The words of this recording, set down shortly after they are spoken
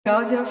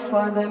Causa é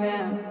foda,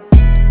 né?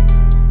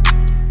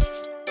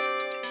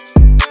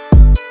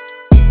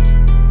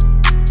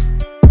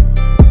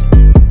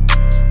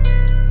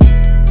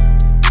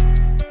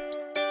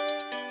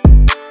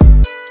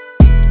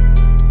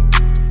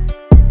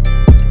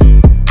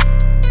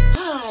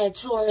 Hi,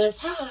 Taurus.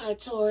 Hi,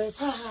 Taurus.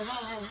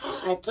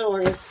 Hi,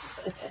 Taurus.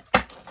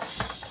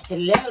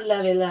 Hello,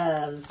 lovey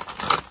loves.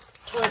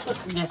 Taurus,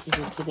 what's the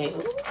messages today?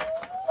 Ooh,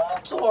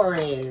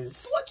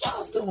 Taurus. What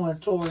y'all doing,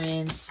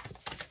 Taurans?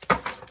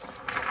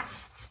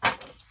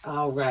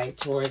 All right,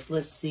 Taurus,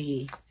 let's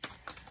see.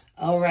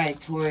 All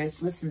right,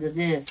 Taurus, listen to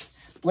this.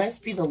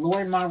 Blessed be the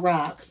Lord, my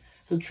rock,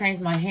 who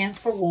trains my hands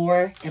for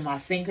war and my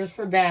fingers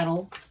for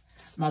battle,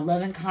 my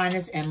loving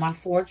kindness and my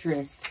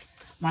fortress,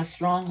 my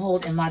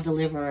stronghold and my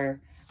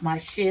deliverer, my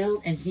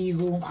shield and he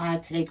whom I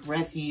take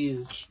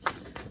refuge.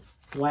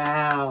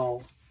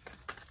 Wow.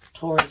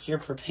 Taurus, you're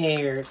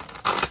prepared.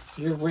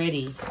 You're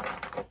ready.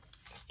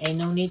 Ain't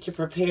no need to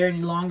prepare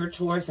any longer,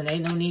 Taurus, and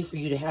ain't no need for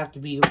you to have to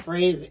be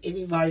afraid of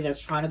anybody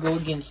that's trying to go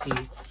against you.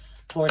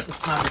 Taurus, it's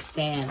time to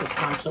stand. It's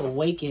time to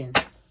awaken.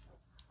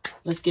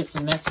 Let's get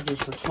some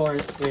messages for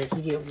Taurus Spirit.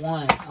 We get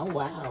one. Oh,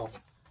 wow.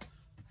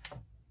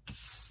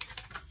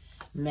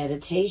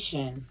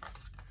 Meditation.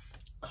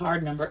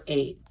 Card number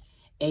 8.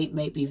 8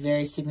 may be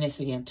very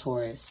significant,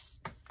 Taurus.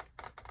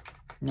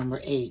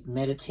 Number 8,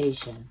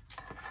 meditation.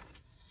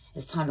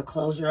 It's time to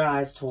close your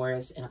eyes,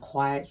 Taurus, in a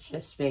quiet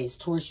space.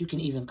 Taurus, you can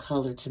even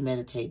color to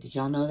meditate. Did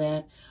y'all know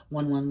that?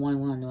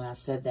 1111 when I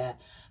said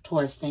that.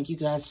 Taurus, thank you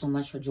guys so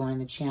much for joining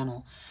the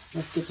channel.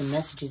 Let's get the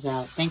messages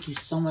out. Thank you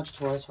so much,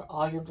 Taurus, for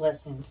all your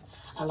blessings.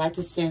 I'd like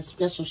to send a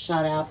special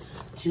shout out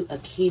to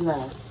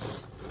Akila.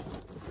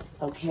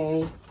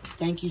 Okay?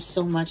 Thank you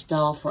so much,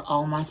 doll, for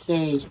all my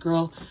sage.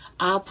 Girl,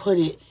 I'll put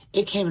it.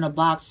 It came in a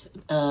box,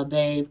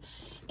 babe,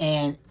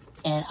 and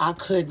I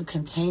couldn't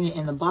contain it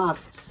in the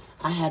box.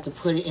 I had to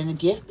put it in a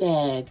gift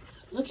bag.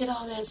 Look at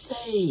all that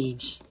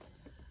sage.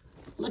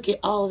 Look at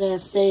all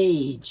that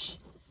sage.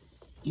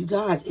 You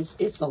guys,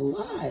 it's a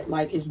lot.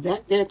 Like, it's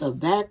back there at the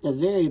back, the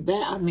very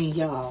back. I mean,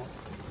 y'all.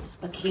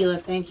 Akila,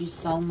 thank you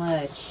so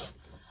much.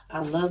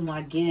 I love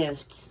my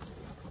gifts.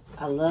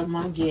 I love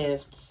my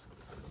gifts.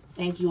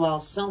 Thank you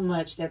all so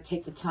much that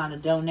take the time to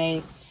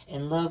donate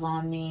and love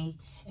on me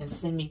and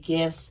send me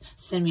gifts,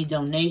 send me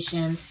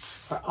donations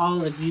for all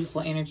the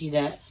beautiful energy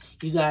that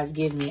you guys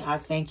give me. I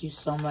thank you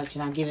so much,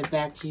 and I give it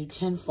back to you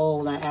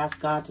tenfold. I ask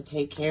God to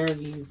take care of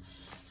you.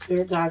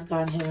 Spirit guides,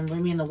 God in heaven,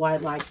 bring me in the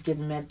white light to give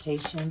me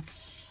meditation.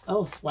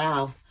 Oh,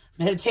 wow.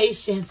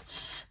 Meditation.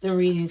 The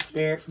reading,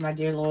 Spirit, for my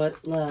dear Lord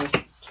loves,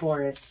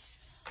 Taurus.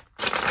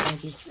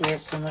 Thank you, Spirit,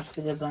 so much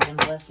for the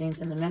abundant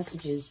blessings and the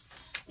messages.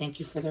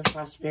 Thank you for their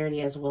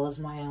prosperity as well as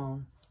my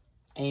own.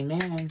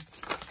 Amen.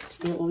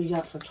 Spirit, what we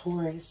got for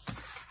Taurus?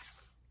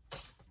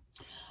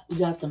 We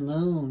got the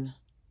moon.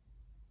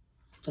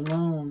 The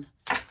moon.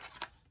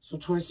 So,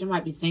 Taurus, there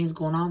might be things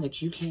going on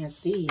that you can't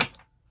see.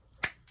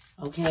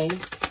 Okay?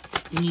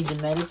 You need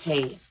to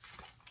meditate.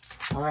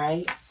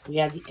 Alright? We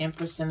have the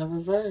Empress in the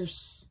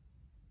reverse.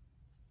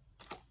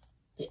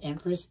 The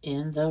Empress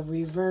in the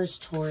reverse,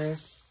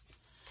 Taurus.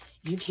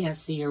 You can't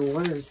see your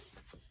worth.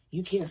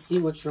 You can't see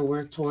what you're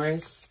worth,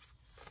 Taurus.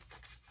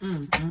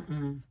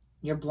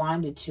 You're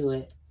blinded to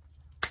it.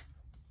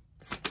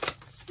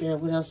 Spirit,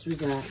 what else we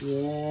got?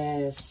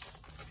 Yes.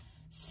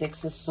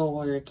 6 of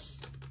Swords.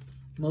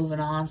 Moving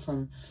on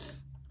from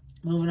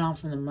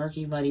the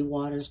murky, muddy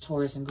waters,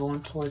 Taurus, and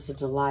going towards the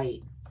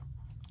delight.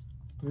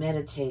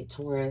 Meditate,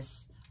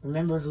 Taurus.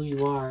 Remember who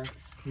you are.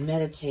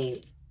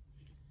 Meditate.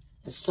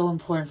 It's so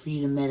important for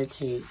you to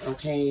meditate,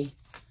 okay?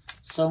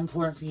 So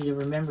important for you to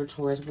remember,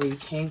 Taurus, where you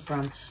came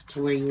from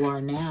to where you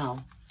are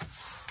now.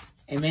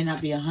 It may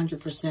not be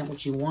 100%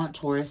 what you want,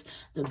 Taurus.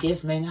 The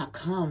gift may not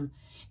come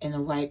in the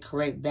right,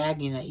 correct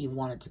bagging that you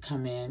want it to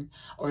come in,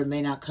 or it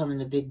may not come in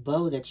the big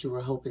bow that you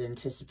were hoping,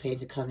 anticipated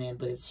to come in,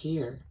 but it's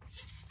here.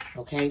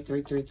 Okay,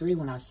 333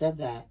 when I said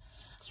that.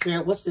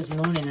 Spirit, what's this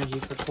moon energy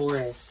for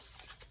Taurus?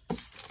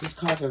 These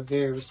cards are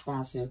very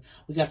responsive.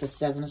 We got the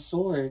 7 of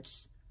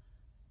Swords.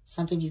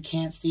 Something you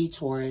can't see,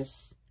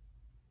 Taurus.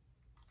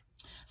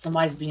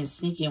 Somebody's being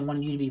sneaky and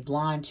wanting you to be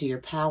blind to your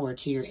power,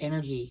 to your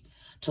energy,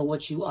 to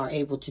what you are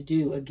able to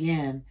do.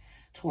 Again,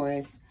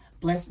 Taurus,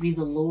 blessed be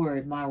the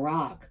Lord, my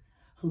rock,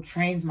 who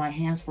trains my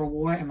hands for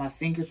war and my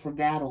fingers for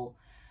battle,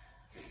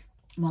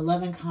 my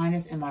loving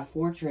kindness and my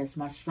fortress,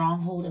 my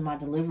stronghold and my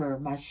deliverer,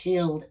 my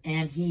shield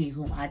and he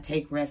whom I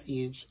take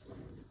refuge.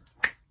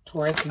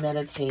 Taurus,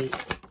 meditate.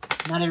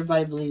 Not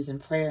everybody believes in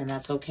prayer, and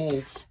that's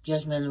okay.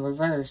 Judgment in the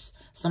reverse.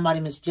 Somebody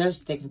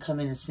misjudged, they can come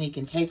in and sneak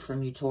and take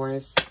from you,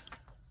 Taurus.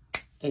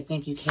 They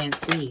think you can't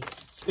see.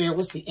 Spirit,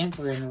 what's the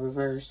Emperor in the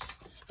reverse?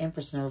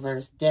 Empress in the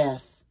reverse.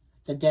 Death.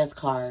 The Death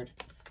card.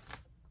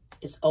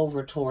 It's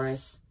over,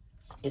 Taurus.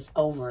 It's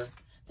over.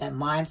 That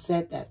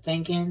mindset, that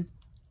thinking,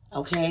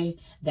 okay,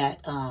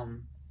 that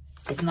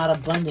it's not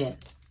abundant.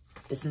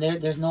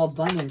 There's no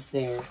abundance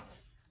there.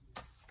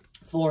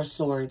 4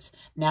 Swords.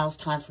 Now it's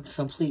time for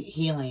complete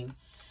healing.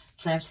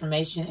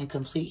 Transformation and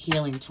complete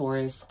healing,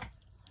 Taurus.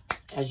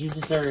 as you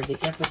deserve. The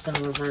Empress in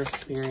the reverse,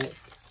 Spirit.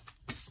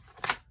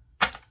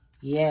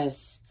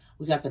 Yes.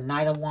 We got the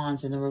Knight of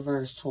Wands in the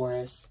reverse,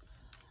 Taurus.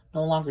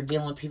 No longer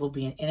dealing with people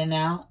being in and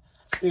out.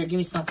 Spirit, give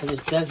me something for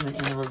this Judgment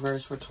in the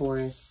reverse for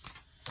Taurus.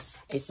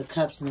 Ace of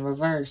Cups in the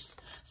reverse.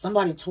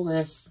 Somebody,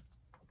 Taurus.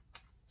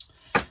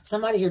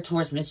 Somebody here,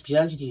 Taurus,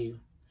 misjudged you.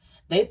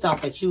 They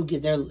thought that you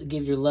would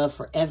give your love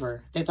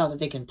forever. They thought that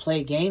they can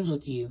play games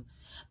with you.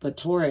 But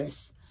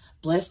Taurus,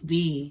 blessed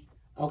be,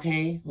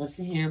 okay,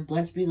 listen here.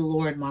 Blessed be the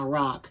Lord, my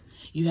rock.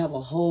 You have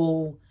a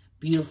whole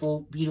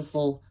beautiful,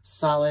 beautiful,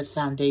 solid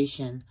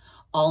foundation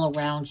all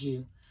around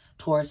you.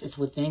 Taurus, it's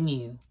within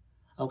you,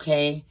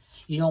 okay?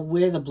 You don't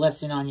wear the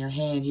blessing on your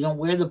hand. You don't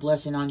wear the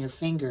blessing on your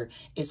finger.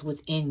 It's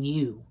within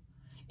you.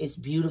 It's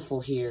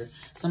beautiful here.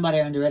 Somebody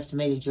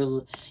underestimated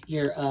your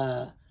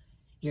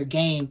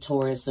game,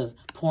 Taurus, of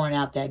pouring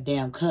out that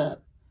damn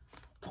cup.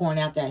 Pouring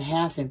out that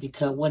half empty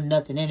cup. Wasn't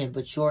nothing in it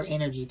but your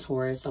energy,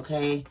 Taurus,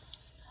 okay?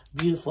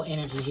 Beautiful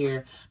energy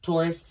here.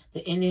 Taurus,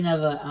 the ending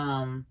of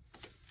a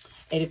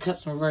Eight of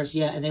Cups in reverse,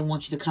 yeah, and they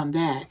want you to come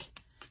back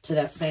to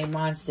that same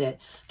mindset.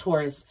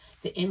 Taurus,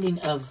 the ending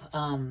of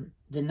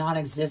the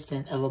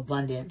non-existent of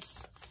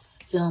abundance.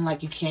 Feeling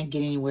like you can't get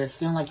anywhere.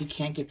 Feeling like you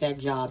can't get that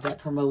job, that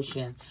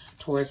promotion.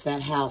 Taurus,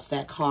 that house,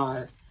 that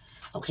car.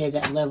 Okay,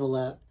 that level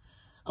up.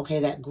 Okay,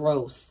 that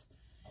growth.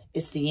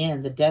 It's the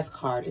end, the Death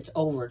card. It's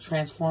over.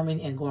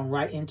 Transforming and going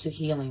right into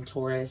healing,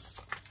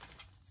 Taurus.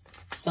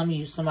 Some of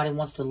you, somebody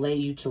wants to lay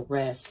you to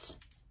rest.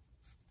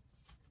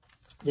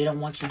 They don't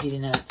want you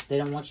getting up. They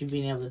don't want you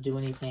being able to do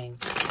anything.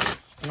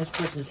 And this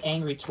person's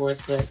angry,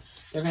 Taurus, but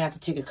they're going to have to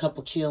take a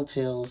couple chill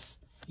pills.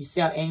 You see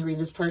how angry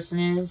this person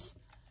is?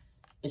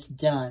 It's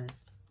done.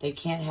 They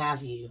can't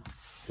have you.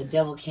 The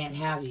devil can't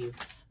have you.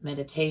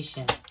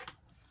 Meditation.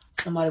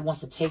 Somebody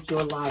wants to take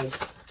your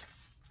life,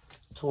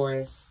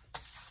 Taurus.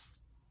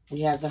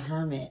 We have the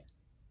Hermit.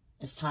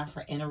 It's time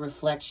for inner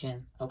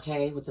reflection,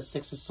 okay? With the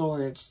Six of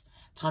Swords.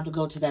 Time to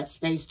go to that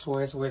space,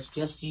 Taurus, where it's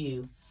just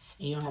you.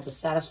 And you don't have to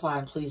satisfy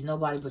and please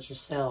nobody but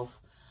yourself,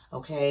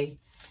 okay?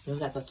 Then we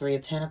got the Three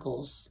of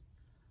Pentacles.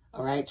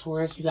 All right,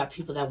 Taurus, you got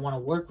people that want to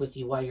work with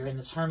you while you're in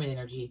this Hermit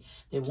energy.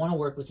 They want to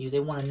work with you. They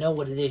want to know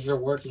what it is you're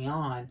working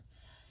on.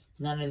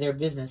 None of their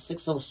business.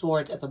 Six of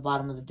Swords at the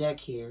bottom of the deck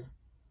here.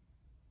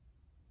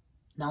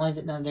 Not only is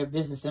it none of their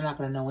business, they're not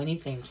going to know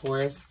anything,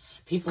 Taurus.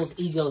 People's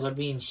egos are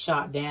being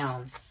shot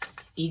down.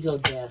 Ego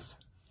death.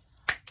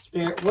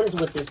 Spirit, what is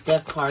with this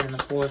Death card and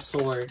the Four of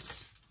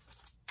Swords?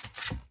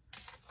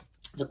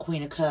 The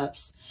Queen of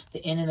Cups.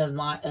 The ending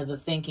of the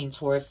thinking,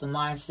 Taurus. The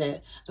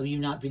mindset of you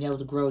not being able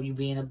to grow, you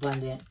being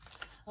abundant.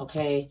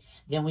 Okay?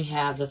 Then we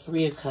have the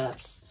Three of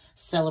Cups.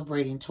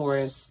 Celebrating,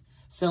 Taurus.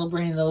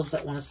 Celebrating those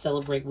that want to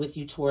celebrate with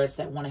you, Taurus.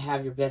 That want to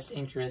have your best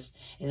interest.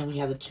 And then we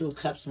have the Two of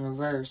Cups in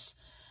reverse.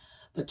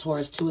 But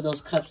Taurus, two of those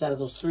cups out of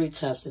those three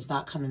cups is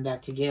not coming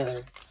back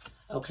together.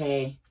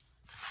 Okay?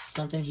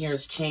 Something here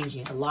is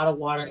changing. A lot of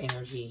water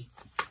energy.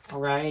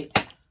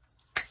 Alright?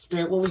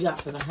 Spirit, what we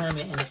got for the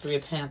Hermit and the Three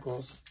of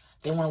Pentacles?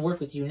 They want to work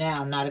with you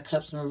now. Knight of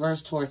Cups in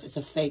reverse, Taurus. It's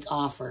a fake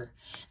offer.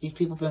 These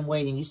people have been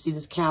waiting. You see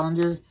this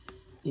calendar?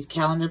 These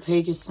calendar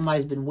pages?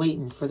 Somebody's been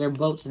waiting for their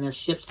boats and their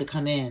ships to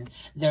come in.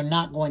 They're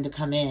not going to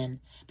come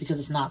in because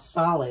it's not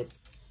solid.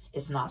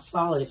 It's not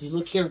solid. If you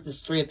look here at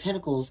this Three of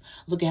Pentacles,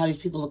 look at how these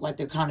people look like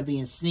they're kind of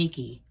being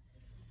sneaky.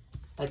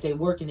 Like they're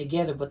working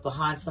together, but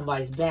behind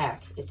somebody's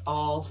back. It's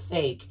all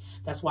fake.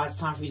 That's why it's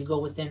time for you to go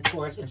within,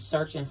 Taurus, and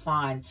search and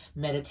find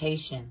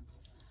meditation.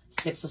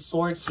 Six of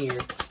Swords here.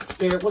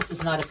 Spirit, what's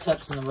this Knight of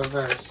Cups in the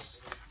reverse?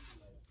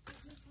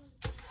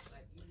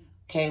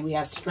 Okay, we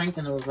have strength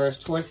in the reverse.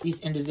 Taurus, these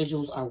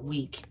individuals are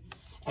weak.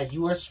 As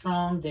you are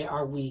strong, they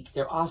are weak.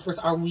 Their offers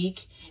are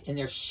weak, and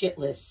they're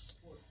shitless.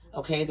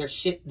 Okay,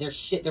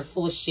 they're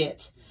full of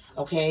shit.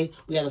 Okay,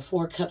 we have the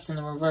Four Cups in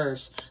the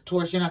reverse.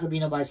 Taurus, you're not going to be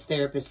nobody's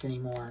therapist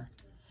anymore.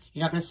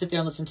 You're not going to sit there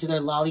and listen to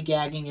their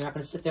lollygagging. You're not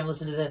going to sit there and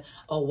listen to the,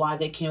 oh, why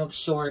they came up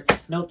short.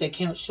 Nope, they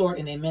came up short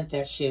and they meant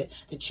that shit.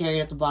 The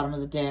Chariot at the bottom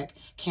of the deck.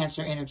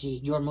 Cancer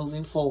energy. You're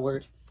moving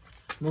forward.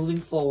 Moving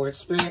forward.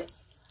 Spirit,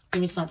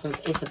 give me something for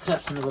this Ace of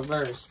Cups in the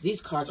reverse. These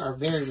cards are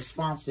very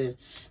responsive.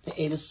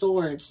 The Eight of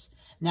Swords.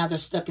 Now they're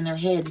stuck in their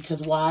head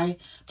because why?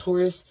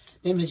 Taurus,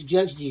 they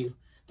misjudged you.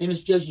 They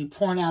misjudged you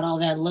pouring out all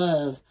that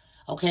love.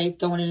 Okay,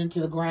 throwing it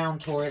into the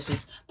ground, Taurus.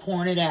 Just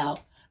pouring it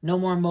out. No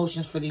more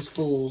emotions for these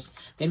fools.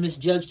 They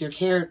misjudged your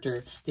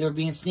character. They were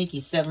being sneaky.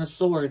 Seven of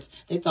Swords.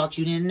 They thought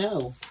you didn't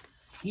know.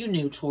 You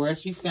knew,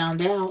 Taurus. You found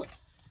out.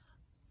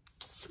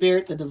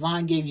 Spirit, the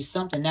divine gave you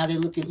something. Now they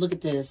look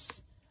at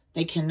this.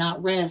 They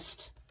cannot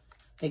rest.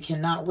 They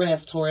cannot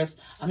rest, Taurus.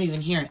 I'm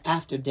even hearing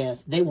after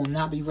death. They will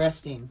not be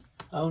resting.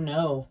 Oh,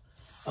 no.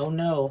 Oh,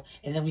 no.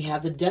 And then we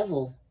have the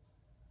devil.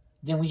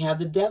 Then we have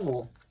the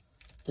devil.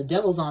 The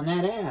devil's on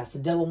that ass. The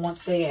devil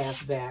wants their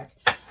ass back.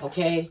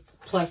 Okay?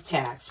 Plus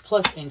tax.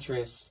 Plus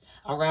interest.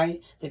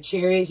 Alright? The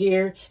Chariot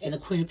here and the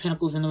Queen of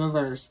Pentacles in the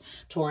reverse.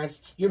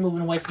 Taurus, you're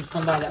moving away from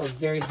somebody that was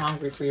very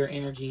hungry for your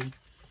energy.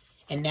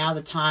 And now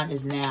the time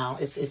is now.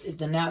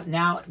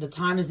 The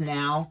time is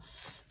now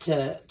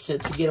to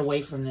get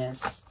away from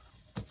this.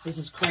 This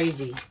is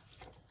crazy.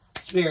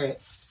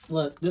 Spirit,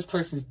 look, this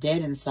person's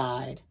dead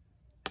inside.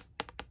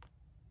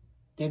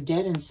 They're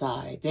dead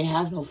inside. They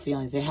have no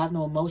feelings. They have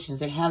no emotions.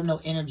 They have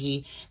no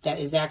energy that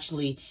is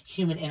actually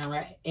human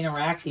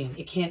interacting.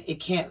 It can't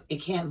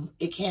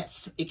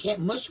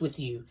mush with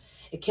you.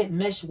 It can't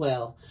mesh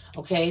well.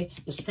 Okay?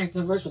 The Strength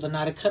in reverse with the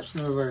Knight of Cups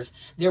in the reverse.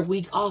 Their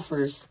weak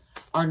offers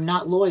are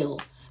not loyal.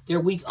 Their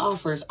weak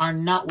offers are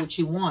not what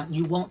you want.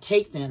 You won't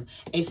take them.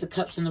 Ace of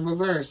Cups in the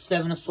reverse.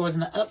 Seven of Swords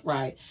in the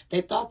upright. They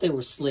thought they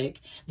were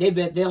slick. They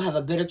bet they'll have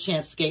a better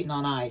chance skating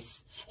on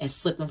ice and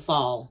slip and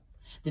fall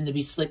than to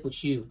be slick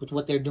with you, with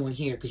what they're doing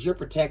here. Because you're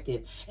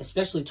protected,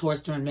 especially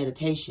towards during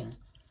meditation.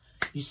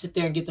 You sit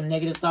there and get them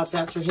negative thoughts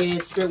out your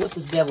head. Spirit, what's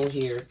this devil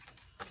here?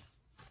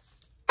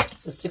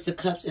 The Six of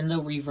Cups in the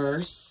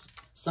reverse.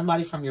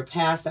 Somebody from your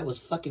past that was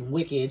fucking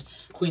wicked.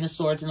 Queen of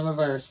Swords in the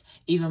reverse.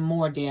 Even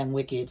more damn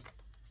wicked.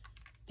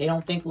 They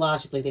don't think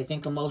logically. They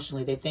think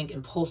emotionally. They think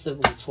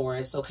impulsively,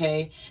 Taurus,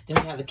 okay?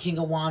 Then we have the King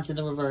of Wands in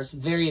the reverse.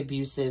 Very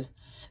abusive.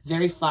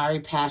 Very fiery,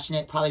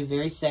 passionate. Probably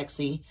very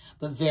sexy,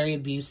 but very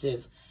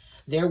abusive.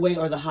 Their way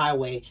or the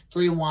highway.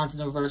 Three of Wands in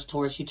the reverse,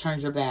 Taurus. You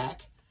turned your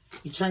back.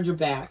 You turned your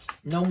back.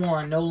 No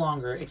more, no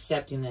longer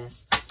accepting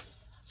this.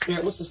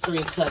 Spirit, what's this Three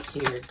of Cups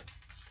here?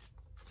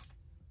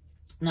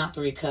 Not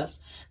Three of Cups.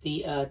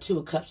 The Two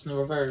of Cups in the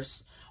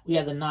reverse. We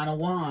have the Nine of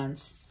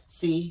Wands.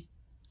 See?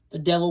 The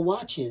devil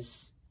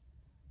watches.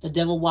 The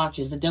devil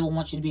watches. The devil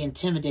wants you to be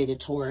intimidated,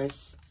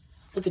 Taurus.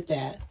 Look at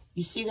that.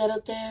 You see that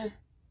up there?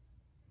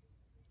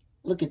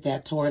 Look at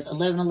that, Taurus.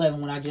 11-11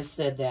 when I just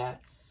said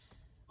that.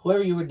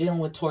 Whoever you were dealing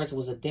with, Taurus,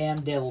 was a damn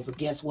devil. But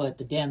guess what?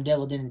 The damn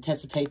devil didn't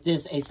anticipate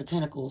this, Ace of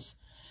Pentacles.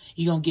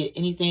 You're going to get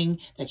anything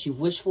that you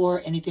wish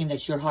for, anything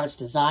that's your heart's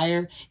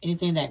desire,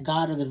 anything that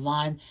God or the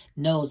divine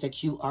knows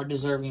that you are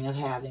deserving of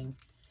having.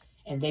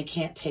 And they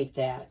can't take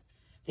that.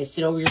 They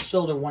sit over your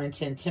shoulder wanting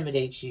to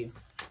intimidate you.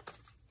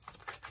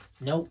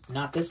 Nope,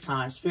 not this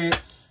time. Spirit,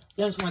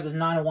 there's one of the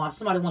Nine of Wands.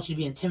 Somebody wants you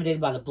to be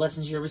intimidated by the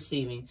blessings you're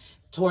receiving.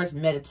 Taurus,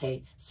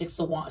 meditate. Six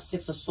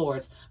of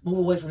Swords. Move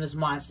away from this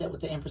mindset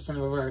with the Empress in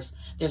the reverse.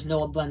 There's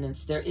no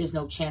abundance. There is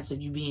no chance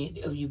of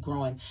you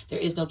growing. There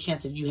is no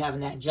chance of you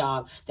having that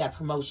job, that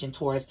promotion,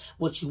 Taurus,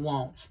 what you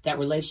want, that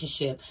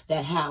relationship,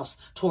 that house.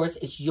 Taurus,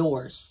 it's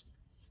yours.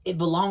 It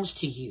belongs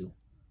to you.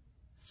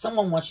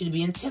 Someone wants you to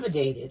be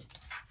intimidated.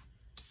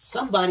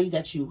 Somebody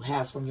that you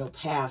have from your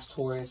past,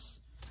 Taurus.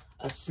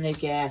 A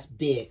snake-ass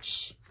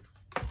bitch.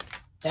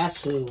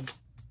 That's who.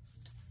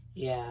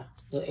 Yeah.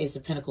 The Ace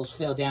of Pentacles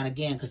fell down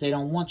again because they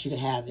don't want you to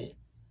have it.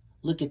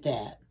 Look at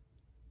that.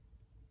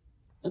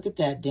 Look at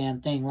that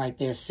damn thing right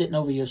there sitting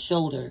over your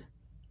shoulder.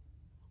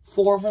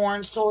 Four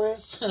horns,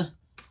 Taurus.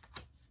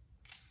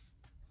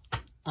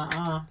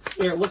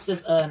 Spirit, what's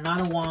this Nine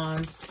of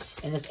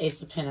Wands and this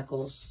Ace of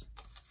Pentacles?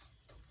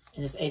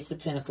 And this Ace of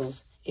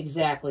Pentacles.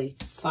 Exactly.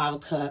 Five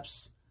of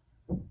Cups.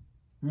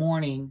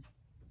 Mourning.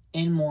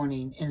 In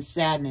mourning. In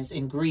sadness.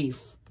 In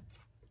grief.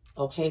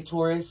 Okay,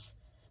 Taurus?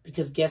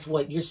 Because guess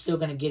what? You're still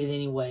going to get it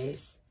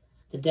anyways.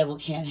 The devil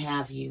can't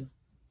have you.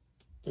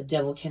 The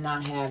devil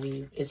cannot have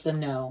you. It's a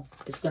no.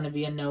 It's going to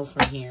be a no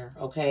from here.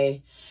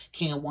 Okay?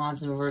 King of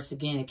Wands in reverse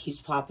again. It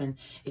keeps popping.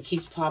 It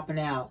keeps popping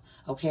out.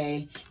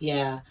 Okay?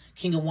 Yeah.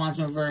 King of Wands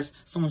in reverse.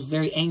 Someone's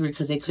very angry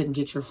because they couldn't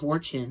get your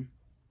fortune.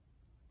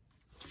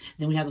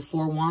 Then we have the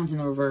Four of Wands in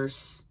the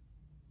reverse.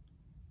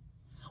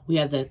 We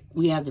have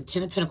the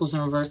Ten of Pentacles in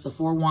reverse, the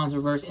Four of Wands in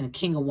reverse, and the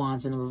King of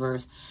Wands in the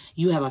reverse.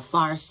 You have a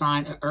fire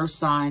sign, an earth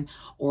sign,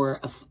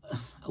 or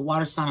a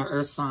water sign or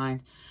earth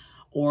sign,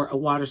 or a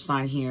water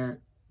sign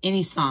here.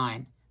 Any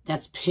sign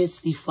that's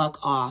pissed the fuck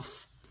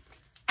off.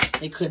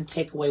 They couldn't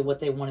take away what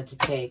they wanted to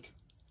take.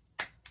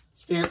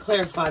 Spirit,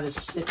 clarify this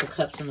Six of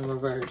Cups in the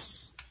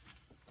reverse.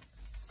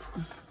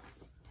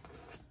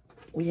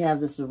 We have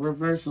this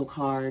reversal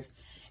card.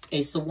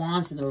 Ace of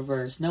Wands in the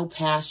reverse. No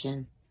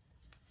passion.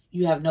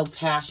 You have no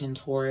passion,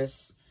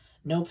 Taurus.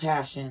 No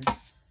passion.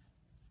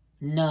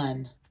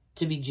 None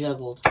to be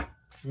juggled.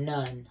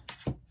 None.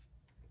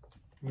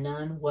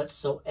 None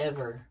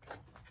whatsoever.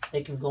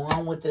 They can go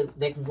on with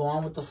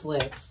the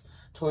flex.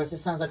 Taurus,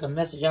 this sounds like a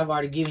message I've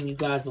already given you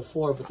guys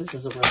before, but this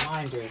is a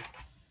reminder.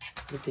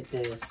 Look at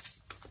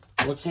this.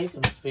 We'll take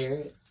them,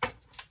 Spirit.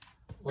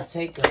 We'll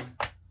take them.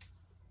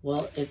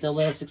 Well, if they'll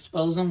let us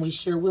expose them, we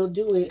sure will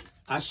do it.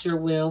 I sure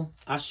will.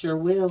 I sure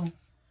will.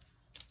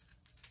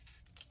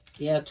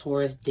 Yeah,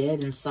 Taurus,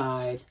 dead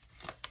inside.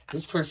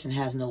 This person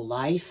has no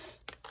life.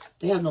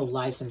 They have no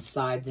life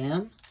inside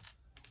them.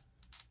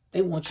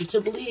 They want you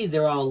to believe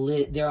they're all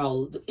lit.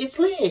 It's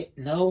lit.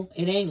 No,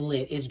 it ain't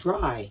lit. It's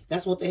dry.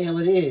 That's what the hell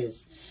it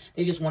is.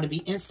 They just want to be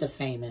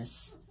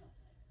Insta-famous.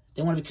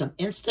 They want to become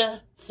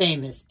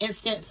Insta-famous.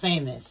 Instant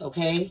famous,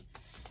 okay?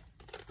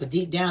 But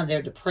deep down,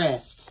 they're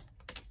depressed,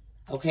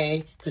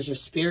 okay? Because you're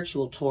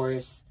spiritual,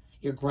 Taurus.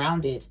 You're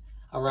grounded,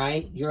 all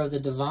right? You're of the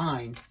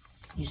divine.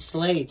 You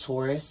slay,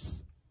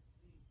 Taurus.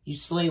 You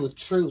slay with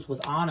truth,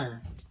 with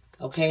honor.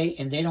 Okay?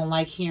 And they don't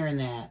like hearing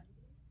that.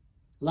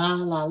 La,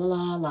 la, la,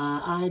 la,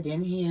 la. I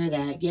didn't hear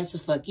that. Yes, the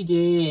fuck you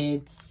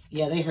did.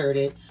 Yeah, they heard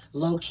it.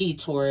 Low key,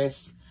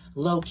 Taurus.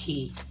 Low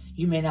key.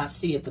 You may not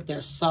see it, but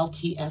they're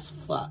salty as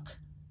fuck.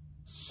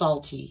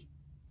 Salty.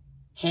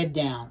 Head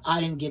down.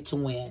 I didn't get to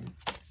win.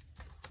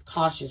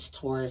 Cautious,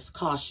 Taurus.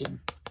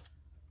 Caution.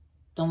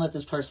 Don't let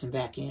this person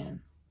back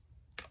in.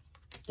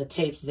 The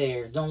tape's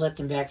there. Don't let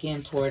them back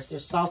in, Taurus. They're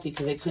salty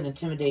because they couldn't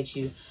intimidate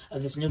you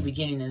of this new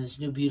beginning and this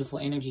new beautiful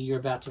energy you're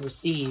about to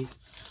receive.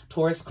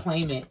 Taurus,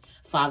 claim it.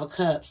 5 of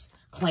Cups.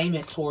 Claim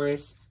it,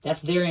 Taurus.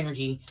 That's their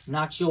energy,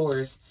 not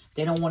yours.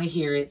 They don't want to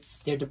hear it.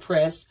 They're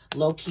depressed,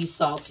 low-key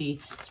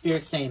salty.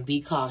 Spirit's saying, be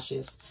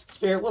cautious.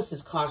 Spirit, what's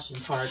this caution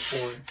card for?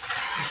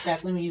 In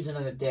fact, let me use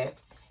another deck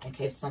in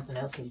case something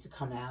else needs to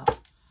come out.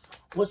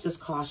 What's this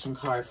caution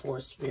card for,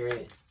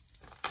 Spirit?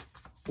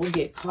 We'll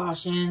get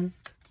caution,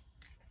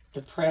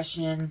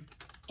 depression,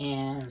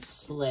 and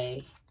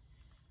slay.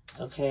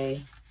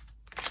 Okay?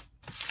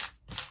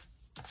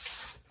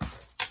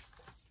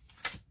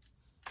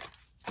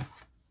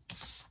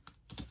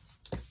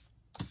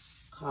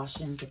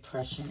 Caution,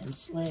 depression, and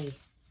slay.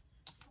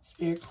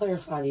 Spirit,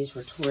 clarify these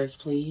for Taurus,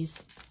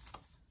 please.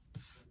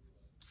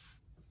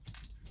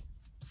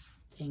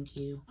 Thank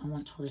you. I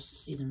want Taurus to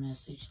see the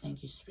message.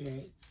 Thank you,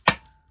 Spirit.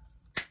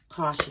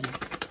 Caution.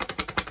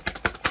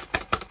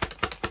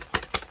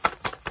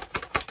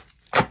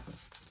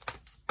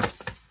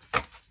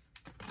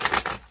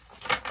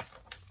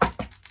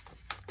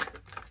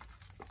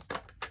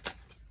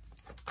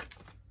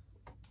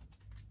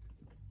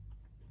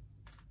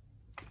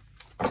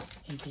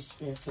 Thank you,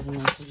 Spirit, for the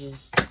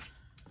messages.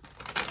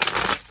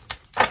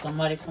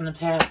 Somebody from the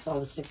past saw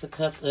the 6 of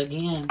Cups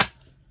again.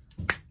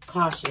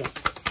 Cautious.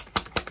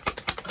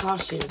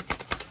 Caution.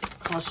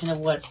 Caution of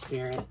what,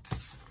 Spirit?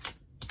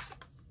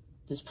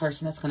 This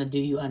person that's going to do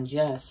you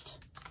unjust.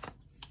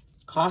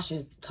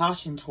 Caution,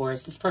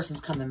 Taurus. This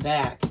person's coming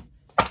back.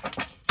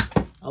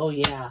 Oh,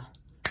 yeah.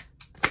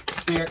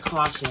 Spirit,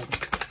 caution.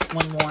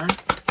 One more.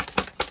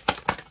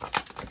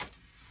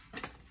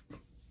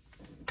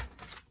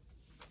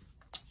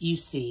 You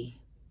see.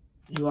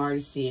 You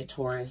already see it,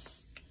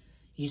 Taurus.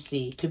 You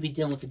see. Could be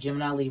dealing with the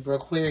Gemini, Libra,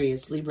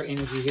 Aquarius, Libra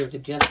energy here with the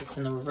Justice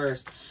in the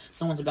reverse.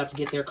 Someone's about to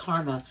get their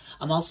karma.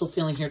 I'm also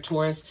feeling here,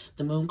 Taurus,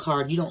 the Moon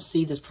card. You don't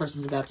see this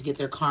person's about to get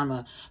their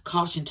karma.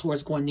 Caution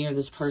towards going near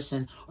this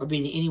person or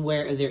being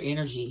anywhere of their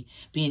energy.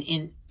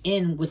 Being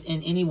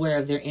within anywhere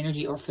of their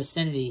energy or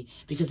vicinity,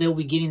 because they'll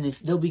be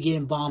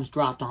getting bombs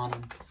dropped on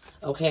them.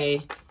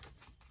 Okay?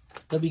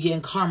 They'll be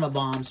getting karma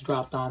bombs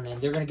dropped on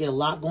them. They're going to get a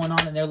lot going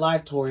on in their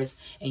life, Taurus,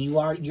 and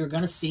you're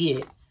going to see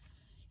it.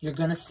 You're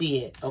going to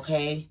see it,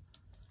 okay?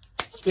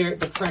 Spirit,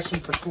 depression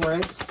for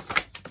Taurus.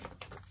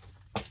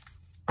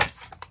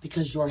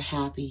 Because you're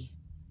happy.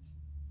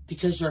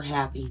 Because you're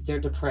happy. They're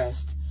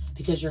depressed.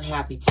 Because you're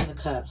happy. 10 of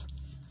Cups.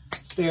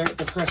 Spirit,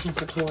 depression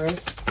for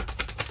Taurus.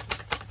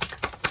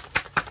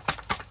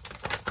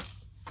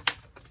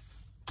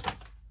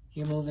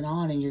 You're moving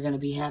on and you're going to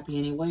be happy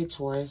anyway,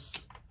 Taurus.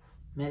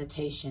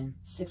 Meditation.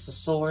 6 of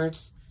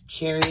Swords.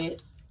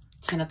 Chariot.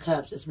 10 of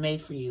Cups. It's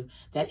made for you.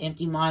 That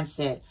empty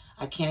mindset.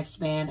 I can't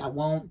expand. I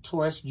won't.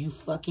 Taurus, you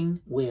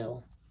fucking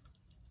will.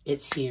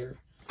 It's here.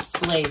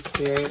 Slay,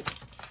 Spirit.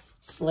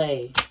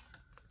 Slay.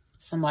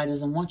 Somebody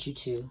doesn't want you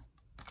to.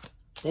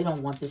 They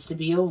don't want this to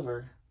be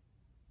over.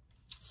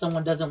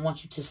 Someone doesn't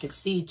want you to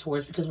succeed,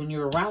 Taurus, because when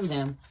you're around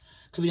them,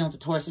 could be on the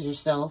Taurus as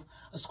yourself,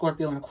 a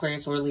Scorpio, an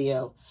Aquarius, or a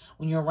Leo.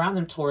 When you're around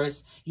them,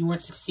 Taurus, you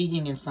weren't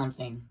succeeding in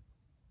something.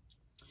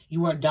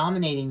 You weren't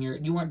dominating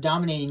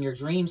your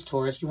dreams,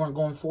 Taurus. You weren't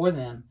going for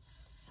them.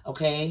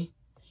 Okay?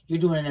 You're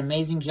doing an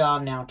amazing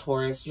job now,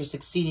 Taurus. You're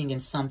succeeding in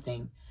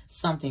something.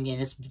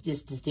 And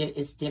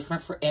it's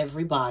different for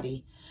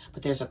everybody.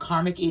 But there's a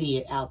karmic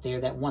idiot out there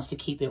that wants to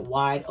keep it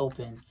wide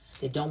open.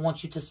 They don't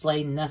want you to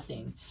slay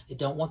nothing. They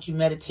don't want you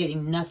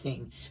meditating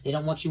nothing. They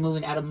don't want you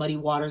moving out of muddy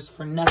waters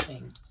for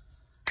nothing.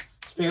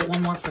 Spirit,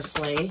 one more for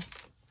slay.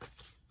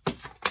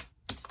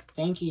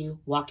 Thank you.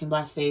 Walking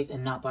by faith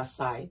and not by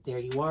sight. There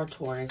you are,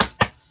 Taurus.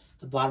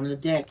 The bottom of the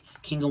deck.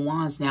 King of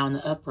Wands now in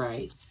the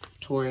upright.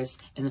 Taurus,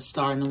 and the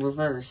Star in the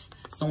reverse.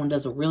 Someone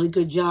does a really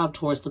good job,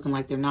 Taurus, looking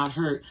like they're not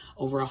hurt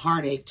over a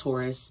heartache,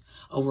 Taurus,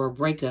 over a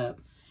breakup.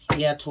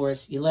 Yeah,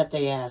 Taurus, you let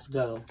their ass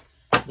go.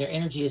 Their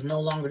energy is no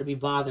longer to be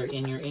bothered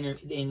in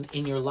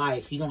your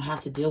life. You don't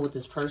have to deal with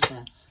this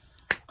person.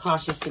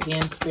 Cautious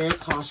again, Spirit,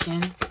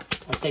 caution.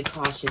 I say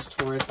cautious,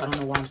 Taurus. I don't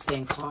know why I'm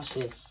saying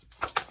cautious.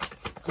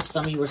 Because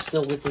some of you are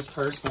still with this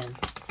person.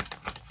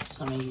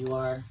 Some of you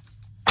are.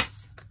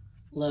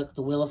 Look,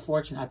 the Wheel of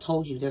Fortune. I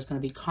told you there's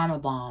going to be karma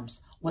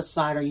bombs. What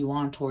side are you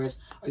on, Taurus?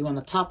 Are you on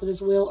the top of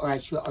this wheel or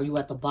are you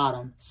at the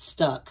bottom?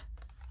 Stuck.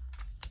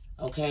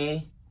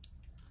 Okay?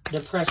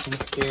 Depression,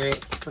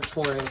 Spirit, for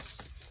Taurus.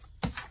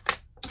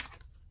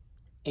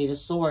 8 of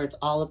Swords,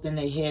 all up in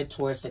their head,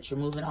 Taurus, that you're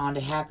moving on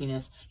to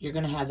happiness. You're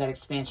going to have that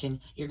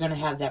expansion. You're going to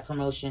have that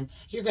promotion.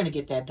 You're going to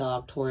get that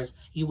dog, Taurus.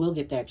 You will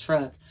get that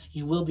truck.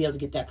 You will be able to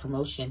get that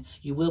promotion.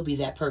 You will be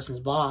that person's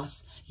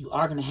boss. You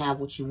are going to have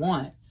what you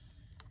want.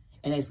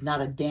 And there's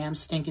not a damn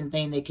stinking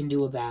thing they can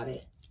do about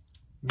it.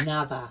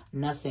 Nada.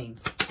 Nothing.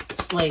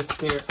 Slay,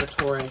 Spirit, for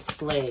Taurus.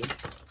 Slay.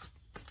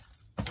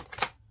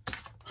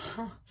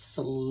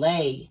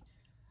 Slay.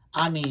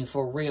 I mean,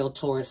 for real,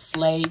 Taurus.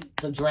 Slay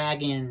the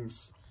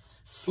dragons.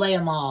 Slay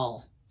them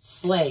all.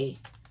 Slay.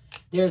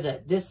 There's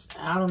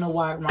I don't know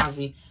why it reminds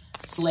me.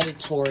 Slay,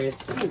 Taurus.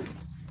 Ooh.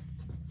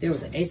 There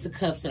was an Ace of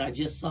Cups that I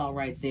just saw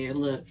right there.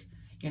 Look.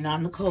 You're not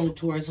in the cold,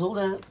 Taurus. Hold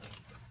up.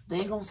 They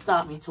ain't gonna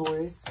stop me,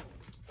 Taurus.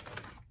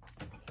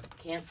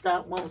 Can't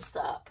stop, won't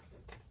stop.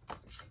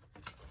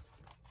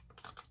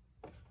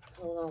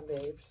 Hold on,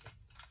 babes.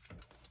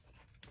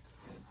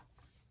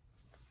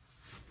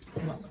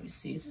 Hold on, let me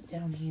see. Is it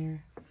down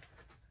here?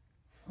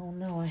 Oh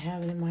no, I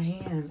have it in my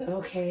hand.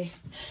 Okay.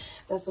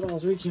 That's what I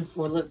was reaching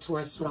for. Look,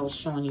 Taurus, that's what I was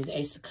showing you. The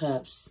Ace of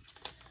Cups.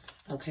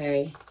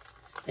 Okay.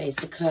 The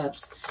Ace of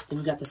Cups. Then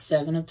we got the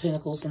Seven of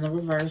Pentacles in the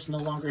reverse. No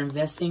longer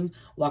investing.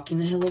 Walking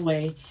the hell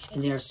away.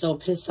 And they are so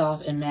pissed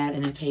off and mad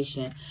and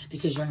impatient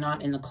because you're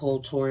not in the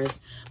cold, Taurus.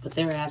 But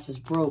their ass is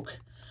broke.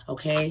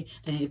 Okay?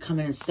 They need to come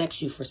in and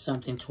sex you for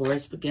something,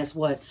 Taurus. But guess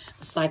what?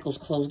 The cycle's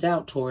closed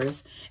out,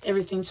 Taurus.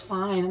 Everything's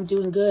fine. I'm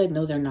doing good.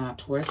 No, they're not,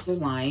 Taurus. They're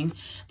lying.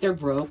 They're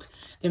broke.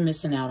 They're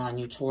missing out on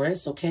you,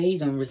 Taurus. Okay?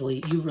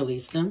 You've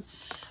released them.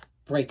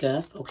 Break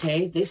up.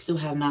 Okay? They still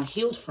have not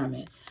healed from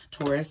it,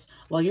 Taurus.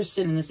 While you're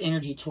sitting in this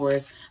energy,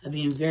 Taurus, of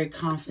being very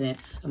confident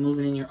of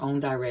moving in your own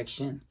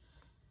direction.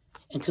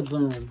 And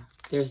kaboom.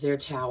 There's their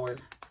tower.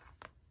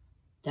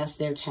 That's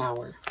their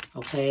tower.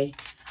 Okay?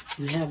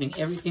 You having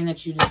everything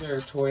that you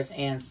deserve, Taurus,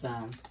 and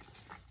some.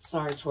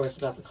 Sorry, Taurus,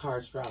 about the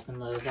cards dropping,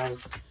 lows. I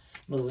was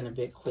moving a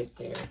bit quick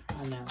there.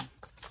 I know.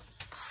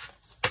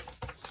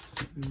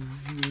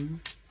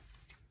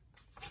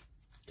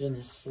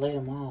 Goodness, slay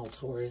them all,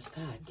 Taurus.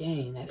 God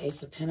dang, that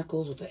Ace of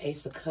Pentacles with the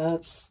Ace of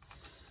Cups.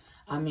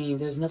 I mean,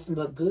 there's nothing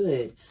but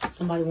good.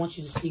 Somebody wants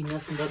you to see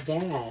nothing but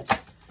bad.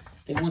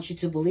 They want you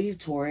to believe,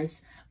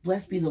 Taurus.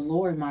 Blessed be the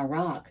Lord, my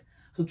rock,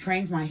 who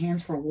trains my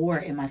hands for war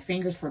and my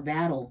fingers for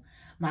battle.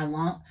 My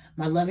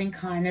loving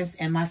kindness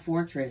and my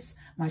fortress,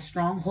 my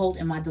stronghold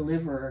and my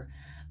deliverer,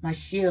 my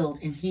shield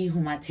and he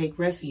whom I take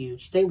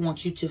refuge. They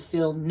want you to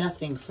feel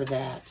nothing for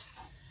that.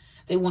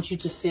 They want you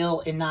to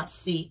feel and not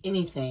see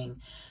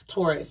anything.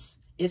 Taurus,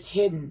 it's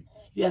hidden.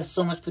 You have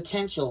so much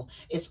potential.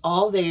 It's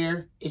all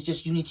there. It's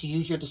just you need to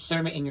use your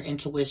discernment and your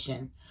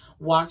intuition.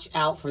 Watch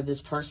out for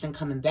this person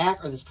coming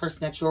back or this person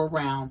that you're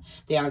around.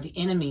 They are the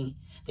enemy.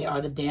 They are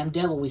the damn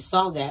devil. We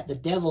saw that. The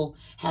devil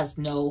has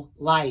no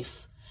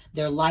life.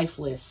 They're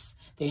lifeless.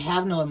 They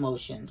have no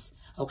emotions.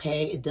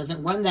 Okay? It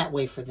doesn't run that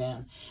way for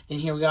them. Then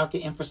here we are with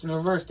the Empress in the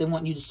reverse. They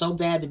want you so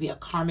bad to be a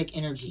karmic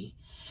energy.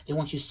 They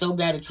want you so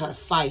bad to try to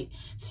fight,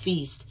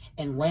 feast,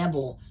 and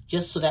ramble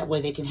just so that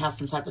way they can have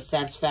some type of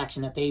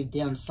satisfaction that they've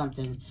done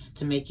something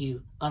to make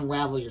you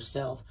unravel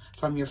yourself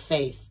from your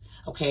faith.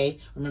 Okay?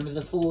 Remember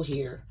the Fool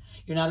here.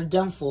 You're not a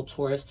dumb fool,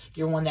 Taurus.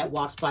 You're one that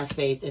walks by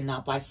faith and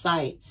not by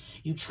sight.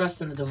 You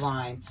trust in the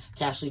divine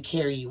to actually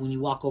carry you when you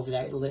walk over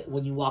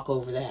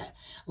that.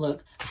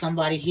 Look,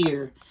 somebody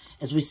here,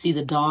 as we see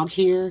the dog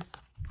here,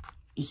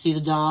 you see the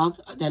dog,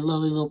 that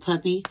lovely little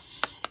puppy,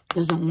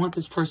 doesn't want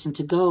this person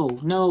to go.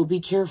 No,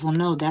 be careful.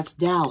 No, that's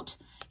doubt.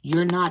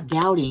 You're not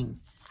doubting.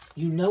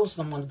 You know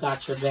someone's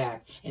got your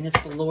back. And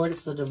it's the Lord,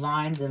 it's the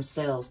divine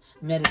themselves.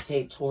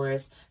 Meditate,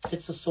 Taurus.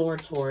 Six of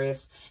Swords,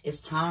 Taurus.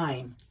 It's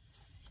time.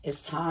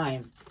 It's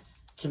time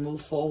to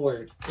move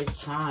forward.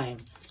 It's time.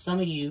 Some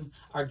of you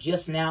are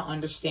just now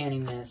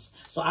understanding this.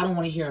 So I don't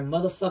want to hear a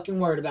motherfucking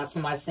word about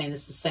somebody saying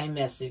it's the same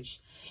message.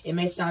 It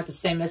may sound like the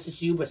same message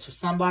to you, but for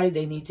somebody,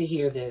 they need to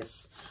hear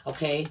this.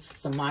 Okay?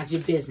 So mind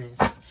your business.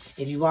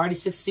 If you've already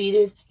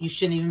succeeded, you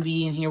shouldn't even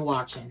be in here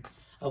watching.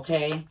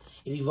 Okay?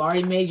 If you've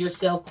already made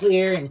yourself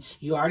clear and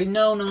you already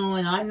know,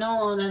 and I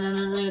know,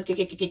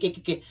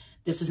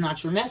 this is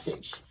not your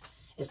message.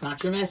 It's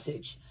not your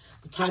message.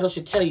 The title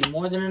should tell you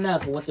more than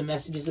enough of what the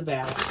message is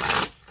about.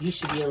 You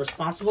should be a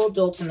responsible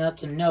adult enough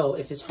to know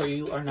if it's for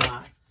you or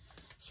not.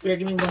 Spirit,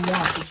 give me one more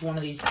on each one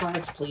of these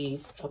cards,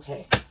 please.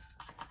 Okay.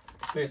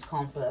 Spirit's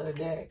calling for the other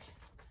deck.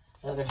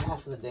 The other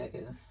half of the deck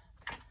is...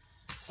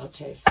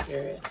 Okay,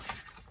 Spirit.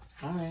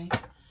 Alright.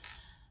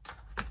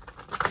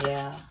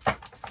 Yeah.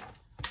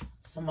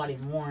 Somebody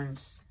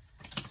mourns,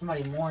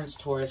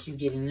 Taurus. You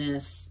getting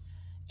this.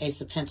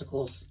 Ace of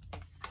Pentacles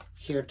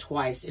here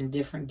twice in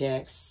different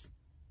decks.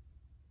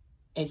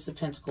 Ace of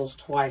Pentacles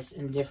twice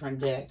in different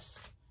decks.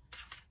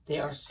 They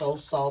are so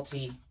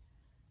salty.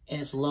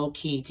 And it's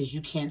low-key because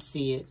you can't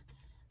see it.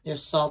 They're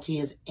salty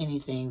as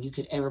anything you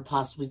could ever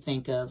possibly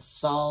think of.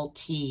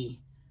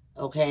 Salty.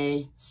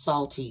 Okay?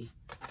 Salty.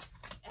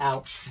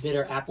 Ouch.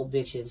 Bitter apple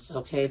bitches.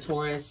 Okay,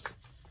 Taurus?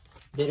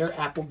 Bitter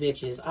apple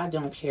bitches. I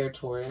don't care,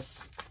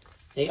 Taurus.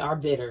 They are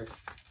bitter.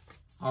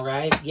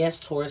 Alright? Yes,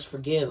 Taurus,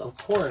 forgive. Of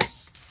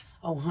course.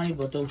 Oh, honey,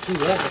 but don't you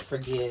ever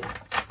forgive.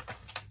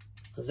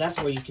 Because that's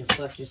where you can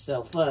fuck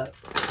yourself up.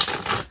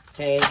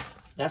 Okay?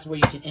 That's where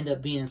you can end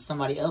up being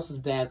somebody else's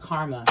bad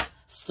karma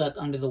stuck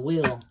under the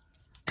wheel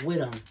with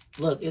them.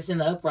 Look, it's in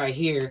the upright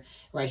here.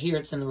 Right here,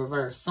 it's in the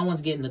reverse.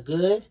 Someone's getting the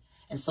good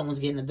and someone's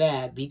getting the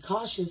bad. Be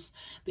cautious.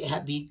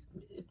 Be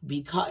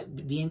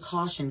in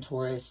caution,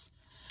 Taurus.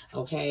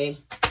 Okay?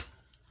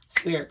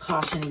 Spirit,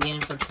 caution again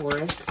for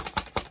Taurus.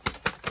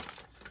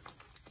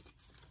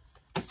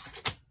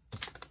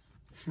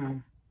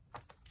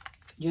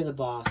 You're the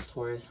boss,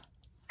 Taurus.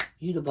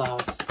 You the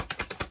boss.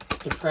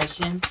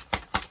 Depression.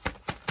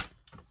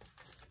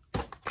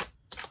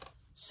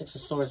 Six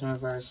of Swords in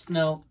reverse.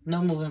 No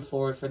moving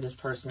forward for this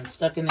person.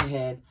 Stuck in their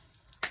head.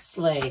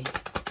 Slay.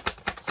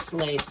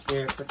 Slay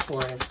spirit for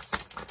Taurus.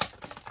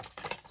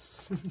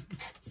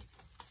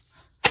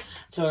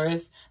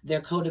 Taurus, their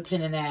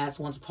codependent ass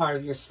wants part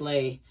of your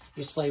slay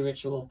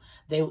ritual.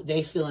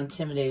 They feel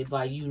intimidated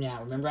by you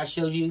now. Remember I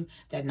showed you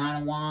that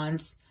 9 of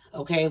Wands,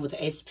 okay, with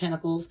the Ace of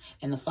Pentacles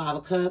and the 5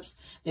 of Cups?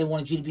 They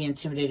wanted you to be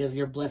intimidated of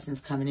your blessings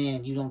coming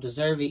in. You don't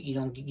deserve it. You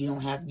don't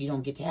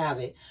get to have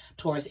it.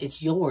 Taurus,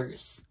 it's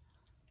yours.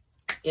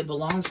 It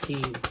belongs to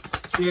you.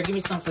 Spirit, give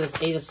me something for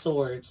this 8 of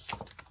Swords.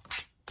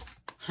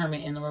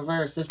 Hermit in the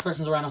reverse. This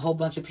person's around a whole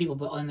bunch of people,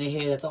 but on their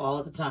head all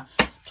at the time.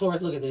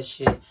 Taurus, look at this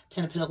shit.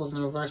 10 of Pentacles in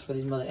the reverse for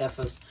these mother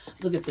effers.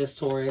 Look at this,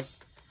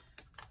 Taurus.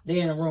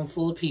 They're in a room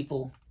full of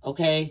people,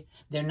 okay?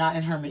 They're not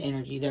in hermit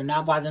energy. They're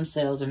not by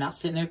themselves. They're not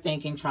sitting there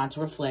thinking, trying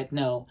to reflect.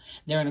 No,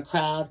 they're in a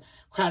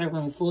crowded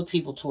room full of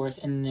people, Taurus,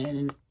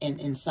 and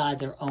inside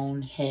their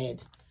own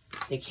head.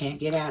 They can't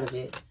get out of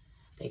it.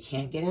 They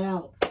can't get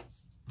out.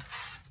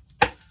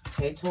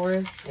 Okay,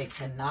 Taurus, they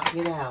cannot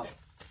get out.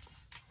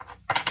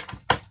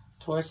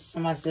 Taurus,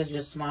 somebody says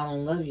just smile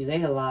and love you.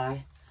 They a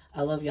lie.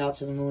 I love y'all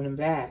to the moon and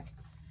back.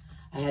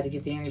 I had to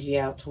get the energy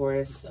out,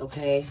 Taurus,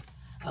 okay?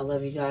 I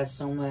love you guys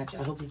so much.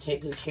 I hope you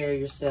take good care of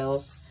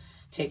yourselves.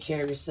 Take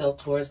care of yourself,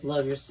 Taurus.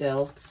 Love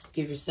yourself.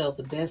 Give yourself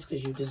the best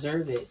because you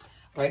deserve it.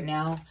 Right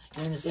now,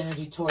 you're in this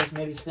energy, Taurus,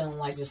 maybe feeling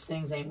like just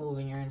things ain't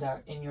moving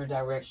in your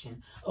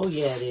direction. Oh,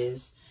 yeah, it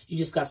is. You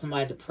just got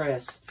somebody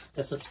depressed.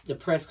 That's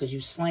depressed because you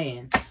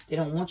slaying. They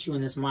don't want you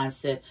in this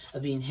mindset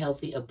of being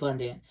healthy,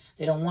 abundant.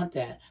 They don't want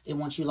that. They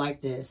want you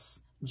like this,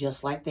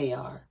 just like they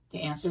are.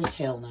 The answer is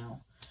hell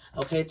no.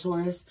 Okay,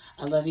 Taurus,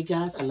 I love you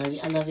guys. I love you.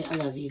 I love you. I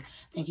love you.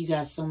 Thank you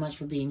guys so much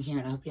for being here.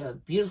 And I hope you have a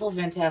beautiful,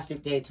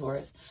 fantastic day,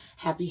 Taurus.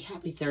 Happy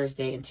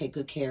Thursday and take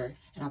good care.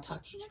 And I'll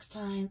talk to you next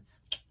time.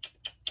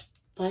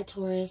 Bye,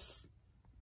 Taurus.